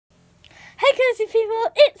Hey crazy people,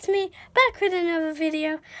 it's me, back with another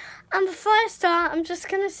video. And before I start, I'm just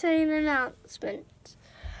going to say an announcement.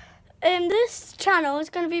 This channel is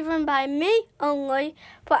going to be run by me only,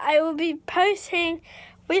 but I will be posting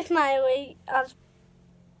with Miley as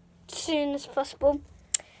soon as possible.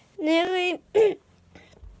 Nearly,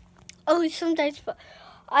 only some days, but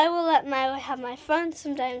I will let Miley have my phone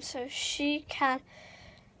sometimes so she can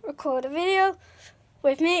record a video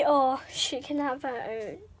with me, or she can have her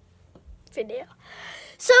own video.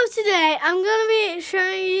 So today I'm going to be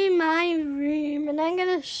showing you my room, and I'm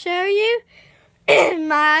going to show you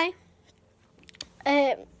my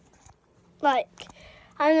I'm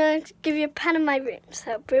going to give you a pan of my room.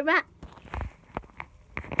 So be back.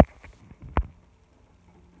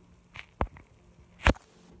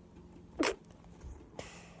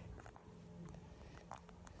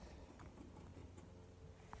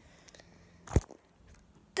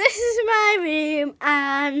 This is my room,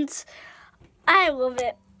 and I love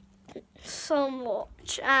it so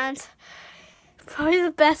much, and probably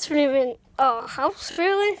the best room in our house,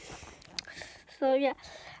 really. So yeah,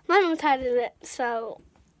 my mum tidied it so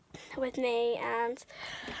with me, and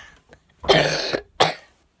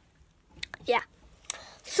yeah.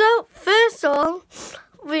 So first of all,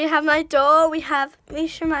 we have my door. We have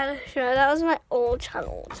Misha Show. That was my old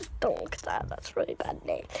channel. Just don't look at that. That's a really bad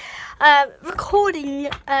name. Recording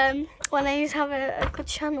when I used to have a good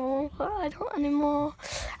channel, but I don't anymore.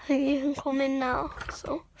 I think you can come in now.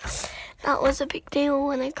 So that was a big deal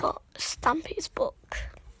when I got Stampy's book.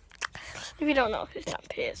 If you don't know who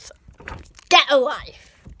Stampy is, get a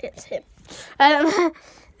life. It's him.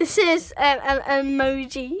 This is an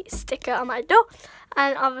emoji sticker on my door,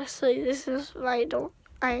 and obviously this is my door.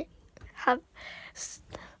 I have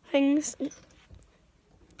things.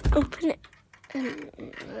 Open it.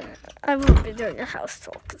 I won't be doing a house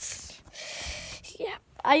tour because, yeah,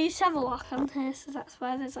 I used to have a lock on here, so that's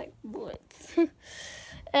why there's like bullets.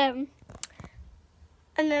 And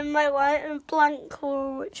then my white and blank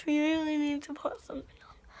wall, which we really need to put something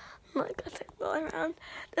on. I'm not going to go around.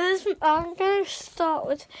 I'm going to start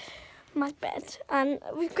with my bed, and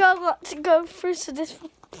we've got a lot to go through, so this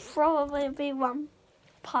will probably be one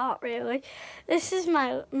part, really. This is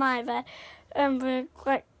my bed, and we're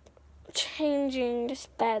like changing this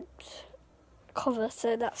bed cover,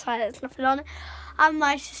 so that's why there's nothing on it, and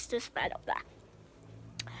my sister's bed up there.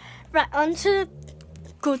 Right, on to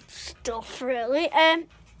good stuff, really.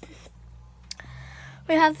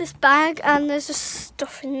 We have this bag, and there's just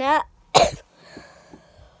stuff in there.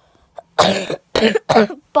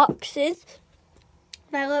 Boxes.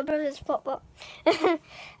 My little brother's pop-up.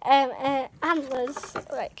 Antlers,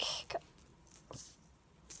 like, got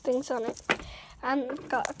things on it. And I've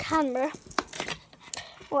got a camera,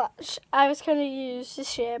 which I was going to use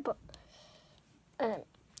this year, but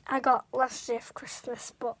I got last year for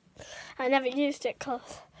Christmas, but I never used it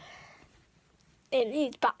because it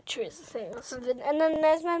needs batteries, I think, or something. And then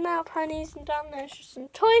there's my nail ponies, and down there's just some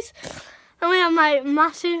toys. And we have my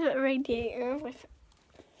massive radiator with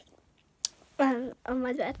on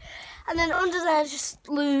my bed. And then under there just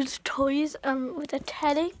loads of toys with a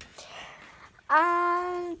teddy.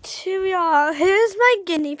 And here we are. Here's my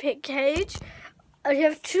guinea pig cage. I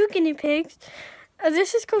have two guinea pigs.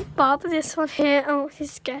 This is called Bob. This one here, oh,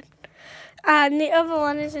 he's scared. And the other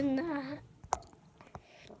one is in there.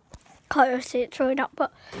 Can't really see it throwing up,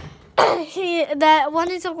 but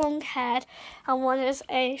one is a long head and one is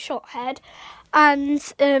a short head, and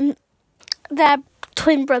they're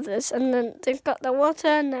twin brothers, and then they've got their water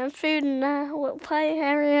and their food and their little play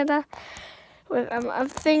area there with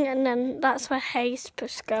everything, and then that's where hay's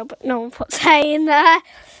supposed to go, but no one puts hay in there.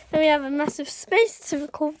 Then we have a massive space to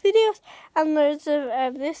record videos, and loads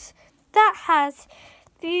of this. That has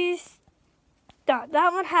these. That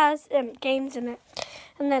one has games in it,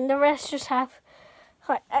 and then the rest just have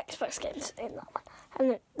like Xbox games in that one, and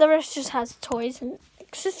then the rest just has toys and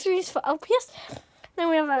accessories for LPS. Then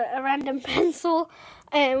we have a random pencil,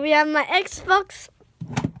 and we have my Xbox,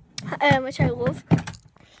 which I love,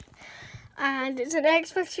 and it's an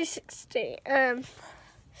Xbox 360.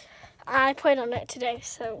 I played on it today,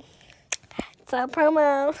 so it's a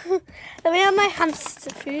promo. Then we have my hamster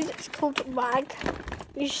food. It's called Wag.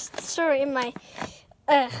 You saw it in my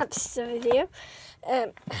hamster video.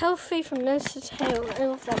 Healthy from nose to tail. I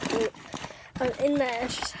love that food. And in there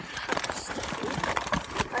it's just hamster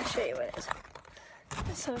food. I'll show you what it is.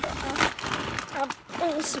 So I'll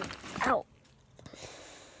bring some out.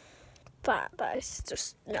 But it's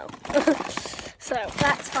just no. So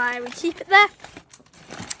that's why we keep it there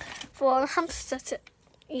for the hamster to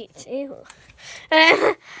eat. Ew.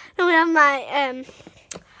 Then we have my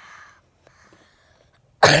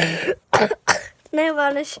nail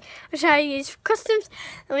varnish, which I use for customs.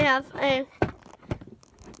 And we have a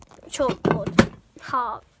chalkboard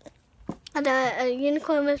heart. And a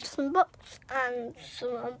unicorn with some books and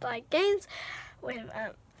some unplayed games. With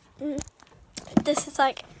this is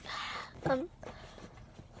like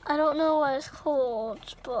I don't know what it's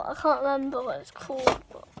called, but I can't remember what it's called.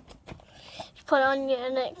 But you put it on you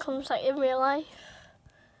and it comes like in real life.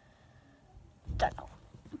 Don't know.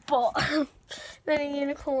 But then a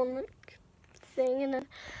unicorn like thing, and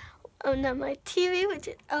then my TV, which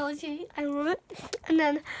is LG. I love it. And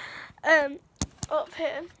then up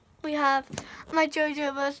here we have my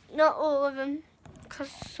JoJo books, not all of them, because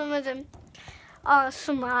some of them are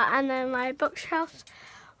somewhere. And then my bookshelf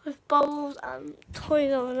with bowls and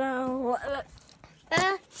toys over there, or whatever.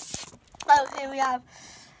 Oh, here we have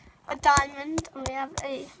a diamond, and we have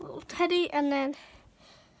a little teddy, and then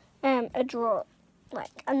a drawer.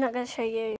 Like, I'm not going to show you